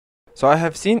So I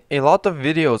have seen a lot of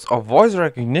videos of voice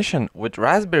recognition with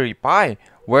Raspberry Pi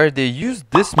where they use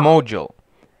this module.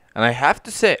 And I have to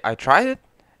say, I tried it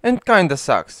and kinda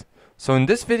sucks. So in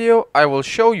this video I will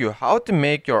show you how to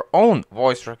make your own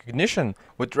voice recognition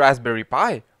with Raspberry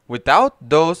Pi without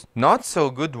those not so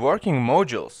good working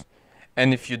modules.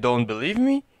 And if you don't believe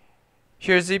me,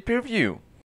 here's a preview.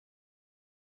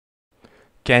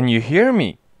 Can you hear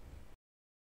me?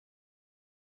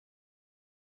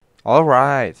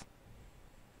 Alright.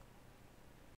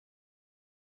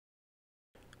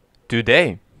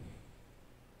 Today.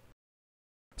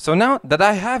 So now that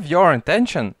I have your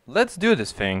attention, let's do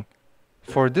this thing.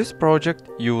 For this project,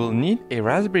 you will need a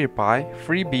Raspberry Pi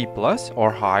 3B Plus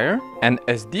or higher, an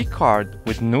SD card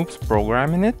with NOOBS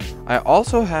program in it. I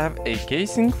also have a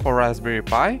casing for Raspberry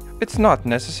Pi. It's not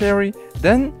necessary.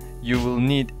 Then you will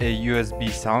need a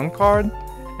USB sound card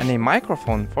and a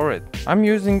microphone for it. I'm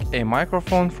using a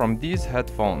microphone from these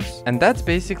headphones. And that's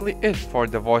basically it for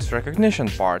the voice recognition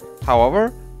part.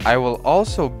 However, I will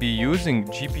also be using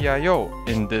GPIO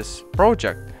in this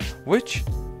project, which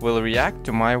will react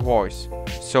to my voice.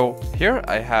 So here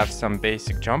I have some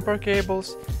basic jumper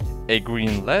cables, a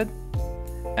green LED,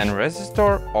 and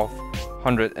resistor of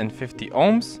 150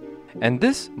 ohms, and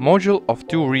this module of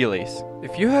 2 relays.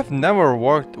 If you have never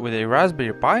worked with a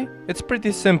Raspberry Pi, it's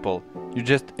pretty simple. You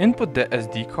just input the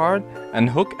SD card and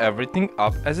hook everything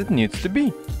up as it needs to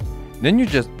be. Then you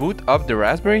just boot up the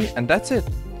Raspberry and that's it.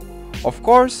 Of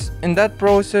course, in that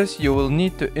process you will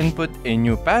need to input a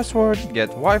new password, get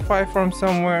Wi-Fi from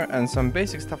somewhere and some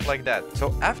basic stuff like that.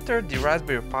 So after the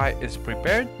Raspberry Pi is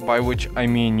prepared, by which I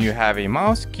mean you have a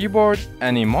mouse, keyboard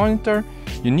and a monitor,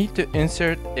 you need to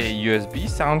insert a USB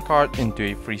sound card into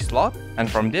a free slot, and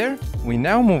from there we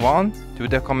now move on to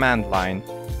the command line.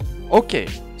 Okay,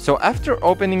 so after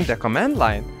opening the command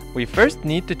line, we first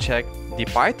need to check the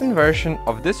Python version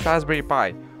of this Raspberry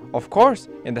Pi. Of course,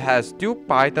 it has two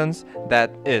Pythons, that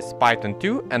is Python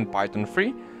 2 and Python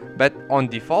 3, but on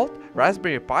default,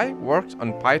 Raspberry Pi works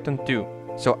on Python 2.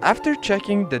 So after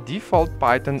checking the default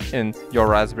Python in your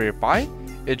Raspberry Pi,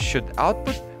 it should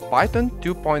output Python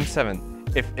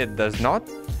 2.7. If it does not,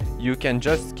 you can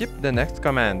just skip the next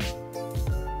command.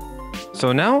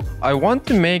 So now I want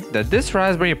to make that this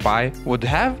Raspberry Pi would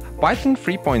have Python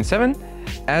 3.7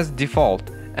 as default,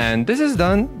 and this is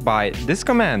done by this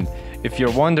command. If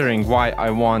you're wondering why I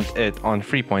want it on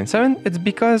 3.7, it's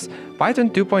because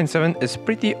Python 2.7 is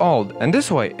pretty old, and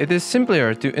this way it is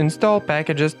simpler to install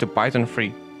packages to Python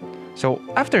 3. So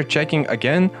after checking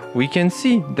again, we can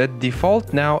see that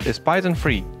default now is Python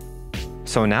 3.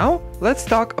 So now let's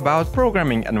talk about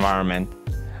programming environment.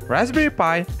 Raspberry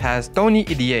Pi has Tony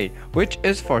EDA, which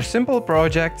is for simple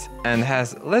projects and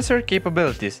has lesser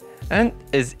capabilities and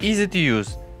is easy to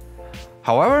use.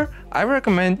 However, I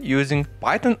recommend using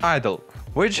Python idle,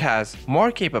 which has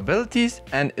more capabilities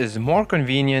and is more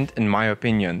convenient in my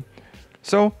opinion.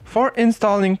 So for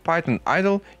installing Python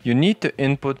idle, you need to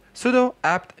input sudo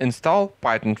apt install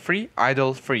python 3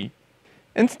 idle 3.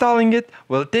 Installing it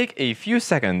will take a few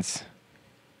seconds.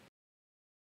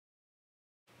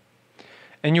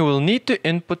 And you will need to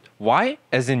input Y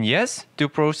as in yes to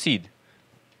proceed.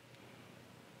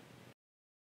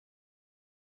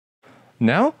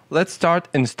 Now let's start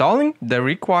installing the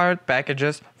required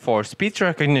packages for speech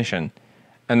recognition.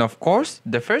 And of course,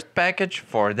 the first package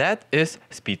for that is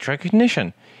speech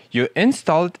recognition. You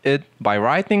installed it by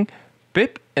writing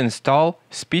pip install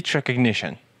speech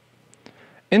recognition.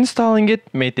 Installing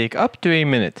it may take up to a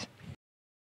minute.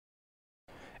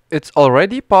 It's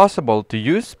already possible to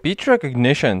use speech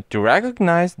recognition to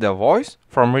recognize the voice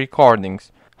from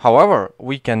recordings. However,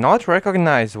 we cannot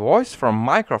recognize voice from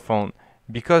microphone,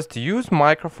 because to use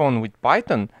microphone with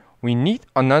Python, we need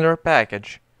another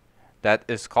package that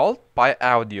is called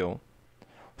PyAudio.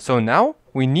 So now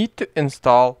we need to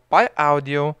install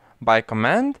PyAudio by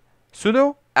command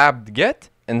sudo apt-get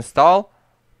install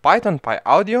python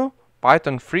PyAudio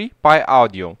python 3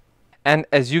 PyAudio. And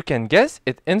as you can guess,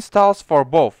 it installs for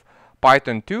both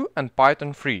Python 2 and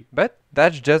Python 3, but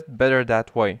that's just better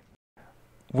that way.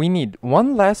 We need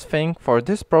one last thing for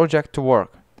this project to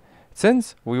work.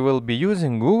 Since we will be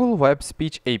using Google Web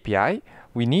Speech API,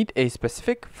 we need a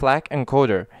specific flag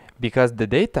encoder because the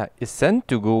data is sent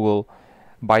to Google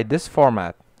by this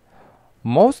format.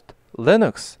 Most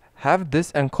Linux have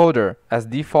this encoder as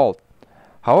default.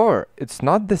 However, it's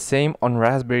not the same on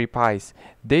Raspberry Pis.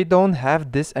 They don't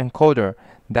have this encoder.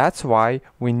 That's why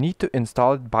we need to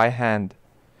install it by hand.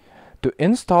 To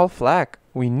install flag,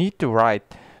 we need to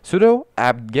write sudo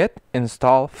apt-get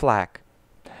install flag.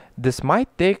 This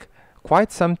might take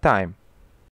quite some time.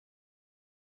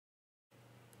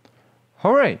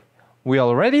 Hooray! We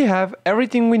already have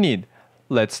everything we need.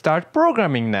 Let's start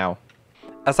programming now.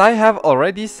 As I have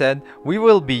already said, we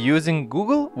will be using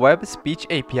Google Web Speech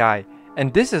API.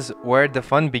 And this is where the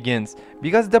fun begins,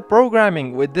 because the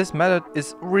programming with this method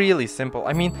is really simple.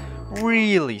 I mean,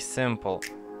 really simple.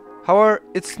 However,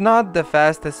 it's not the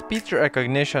fastest speech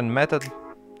recognition method,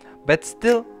 but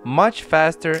still much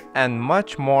faster and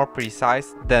much more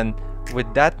precise than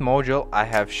with that module I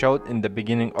have showed in the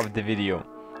beginning of the video.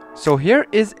 So here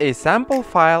is a sample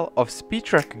file of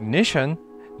speech recognition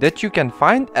that you can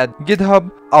find at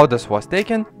GitHub. How this was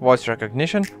taken, voice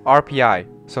recognition, RPI.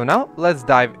 So now let's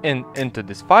dive into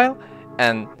this file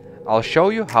and I'll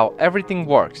show you how everything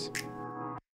works.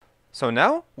 So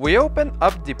now we open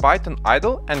up the Python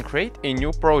idle and create a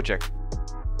new project.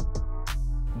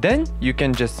 Then you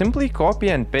can just simply copy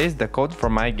and paste the code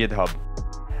from my GitHub.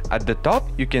 At the top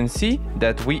you can see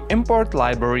that we import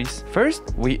libraries.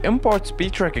 First we import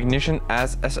speech recognition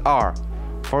as SR.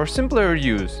 For simpler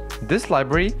use, this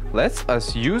library lets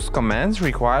us use commands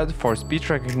required for speech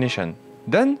recognition.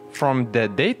 Then from the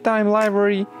datetime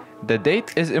library, the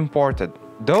date is imported.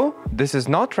 Though this is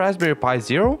not Raspberry Pi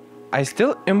 0, I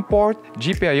still import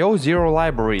GPIO 0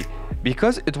 library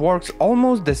because it works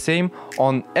almost the same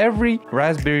on every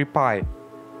Raspberry Pi.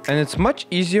 And it's much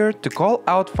easier to call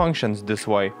out functions this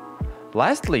way.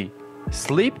 Lastly,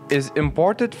 sleep is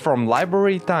imported from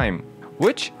library time,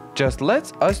 which just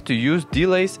lets us to use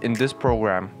delays in this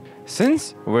program.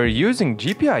 Since we're using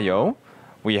GPIO,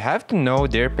 we have to know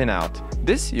their pinout.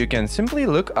 This you can simply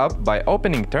look up by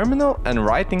opening terminal and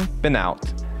writing pinout.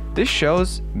 This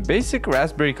shows basic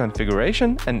Raspberry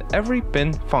configuration and every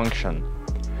pin function.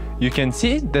 You can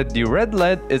see that the red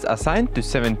LED is assigned to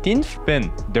 17th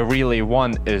pin, the relay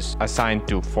 1 is assigned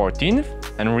to 14th,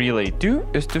 and relay 2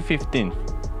 is to 15th.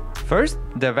 First,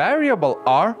 the variable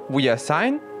R we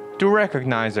assign to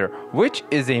recognizer, which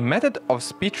is a method of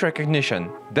speech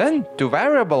recognition. Then, to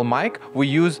variable mic, we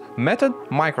use method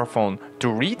microphone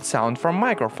to read sound from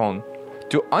microphone.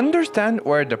 To understand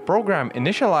where the program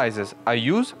initializes, I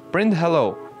use print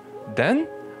hello. Then,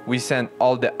 we send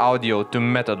all the audio to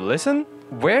method listen,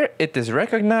 where it is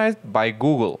recognized by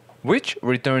Google, which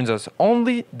returns us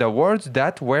only the words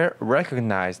that were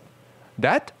recognized.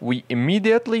 That we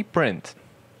immediately print.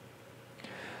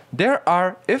 There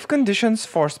are if conditions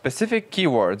for specific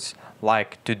keywords,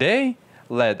 like today,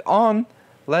 LED on,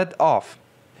 LED off.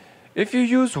 If you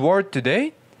use word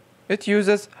today, it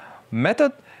uses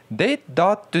method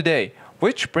date.today,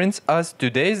 which prints us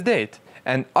today's date.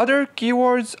 And other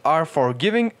keywords are for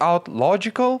giving out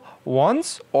logical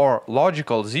ones or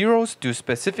logical zeros to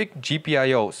specific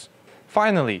GPIOs.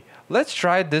 Finally, let's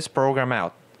try this program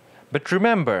out. But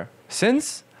remember,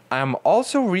 since I am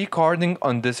also recording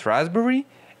on this Raspberry,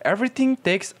 everything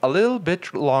takes a little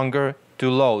bit longer to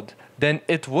load than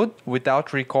it would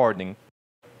without recording.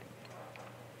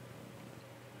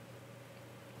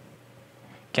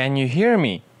 Can you hear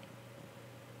me?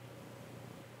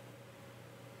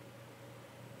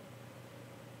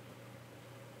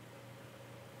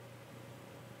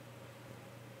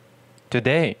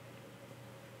 Today.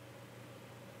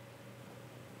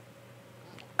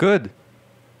 Good.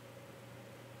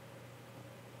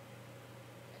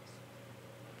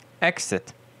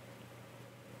 Exit.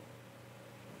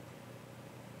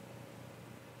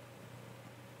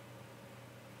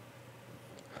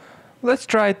 Let's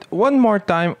try it one more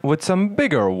time with some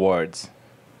bigger words.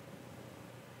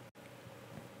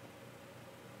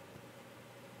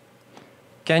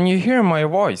 Can you hear my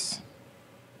voice?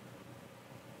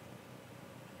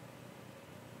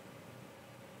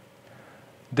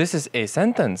 This is a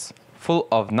sentence full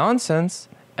of nonsense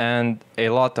and a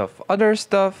lot of other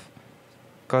stuff,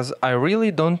 because I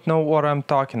really don't know what I'm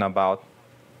talking about.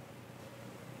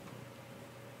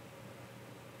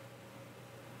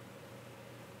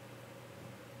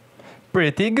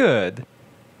 Pretty good.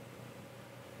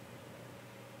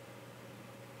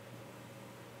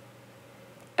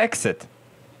 Exit.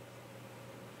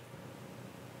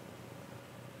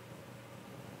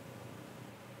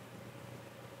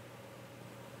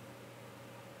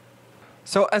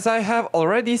 So as I have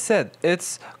already said,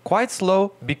 it's quite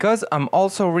slow because I'm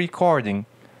also recording,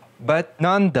 but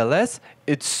nonetheless,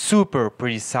 it's super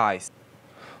precise.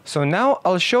 So now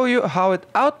I'll show you how it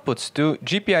outputs to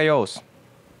GPIOs.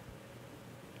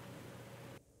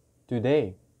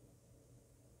 Today.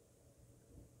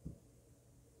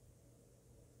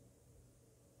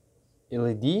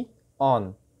 LED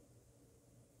on.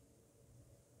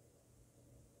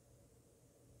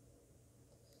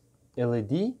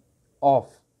 LED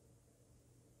off.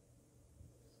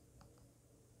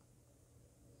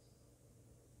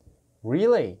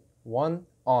 Relay 1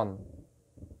 on.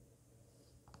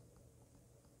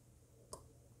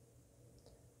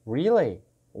 Relay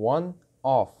 1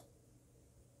 off.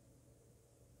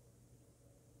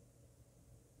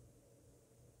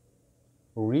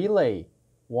 Relay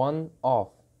 1 off.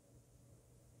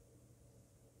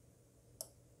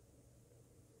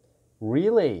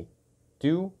 Relay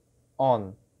 2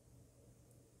 on.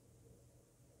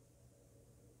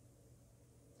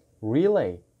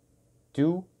 Relay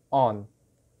 2 on.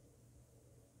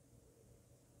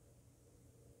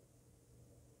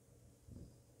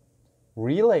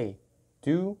 Relay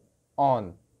 2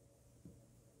 on.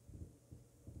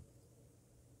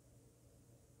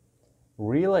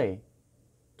 Relay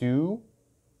 2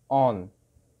 on.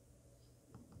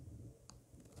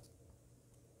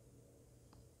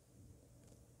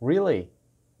 Relay.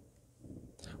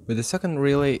 With the second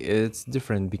relay it's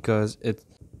different because it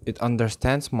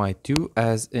understands my 2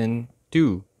 as in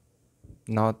 2,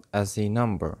 not as a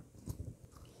number.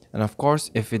 And of course,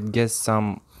 if it gets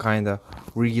some kind of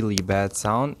really bad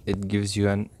sound, it gives you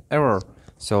an error.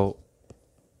 So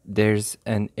there's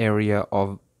an area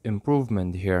of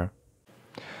improvement here.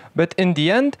 But in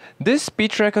the end, this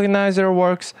speech recognizer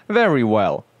works very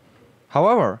well.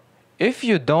 However, if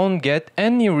you don't get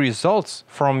any results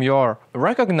from your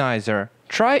recognizer,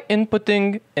 try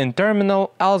inputting in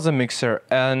terminal ALSA mixer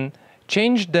and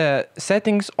change the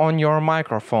settings on your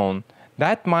microphone.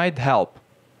 That might help.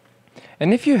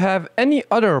 And if you have any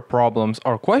other problems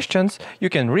or questions, you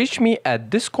can reach me at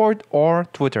Discord or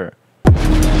Twitter.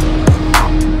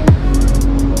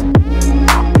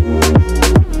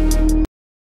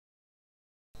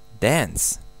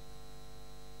 Dance.